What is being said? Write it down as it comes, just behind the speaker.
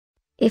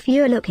If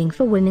you're looking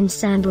for women's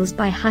sandals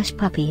by Hush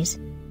Puppies,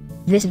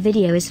 this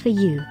video is for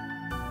you.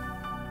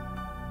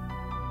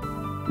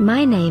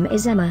 My name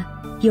is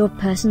Emma, your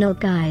personal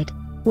guide.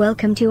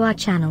 Welcome to our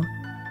channel.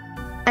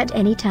 At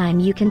any time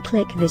you can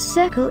click this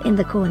circle in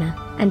the corner,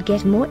 and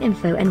get more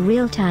info and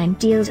real-time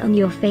deals on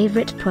your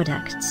favorite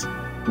products.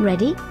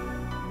 Ready?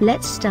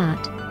 Let's start.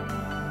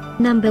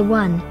 Number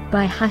 1,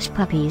 by Hush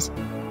Puppies.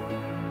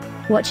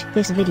 Watch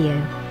this video,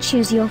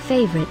 choose your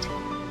favorite.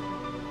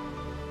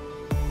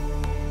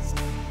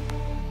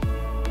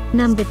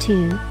 Number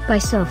 2, by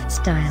Soft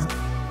Style.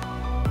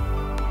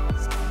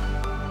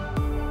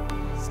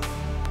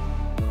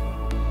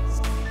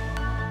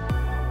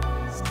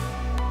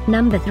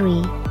 Number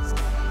 3.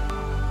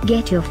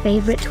 Get your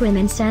favorite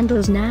women's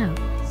sandals now.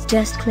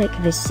 Just click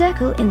this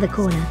circle in the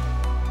corner.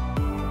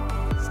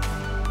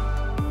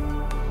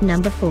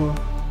 Number 4.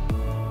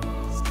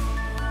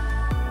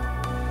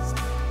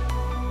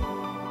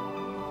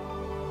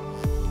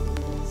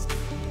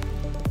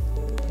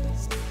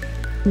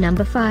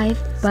 Number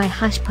 5, by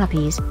Hush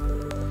Puppies.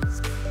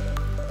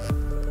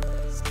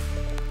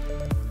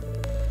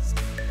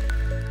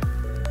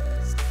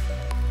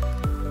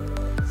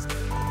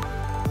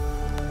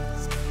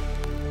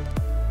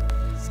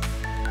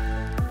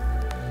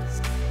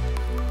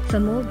 For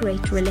more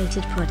great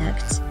related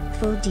products,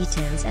 full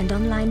details and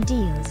online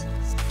deals,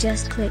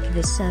 just click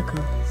this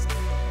circle.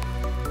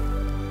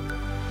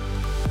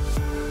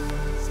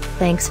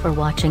 Thanks for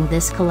watching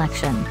this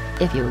collection.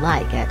 If you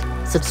like it,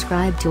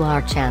 subscribe to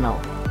our channel.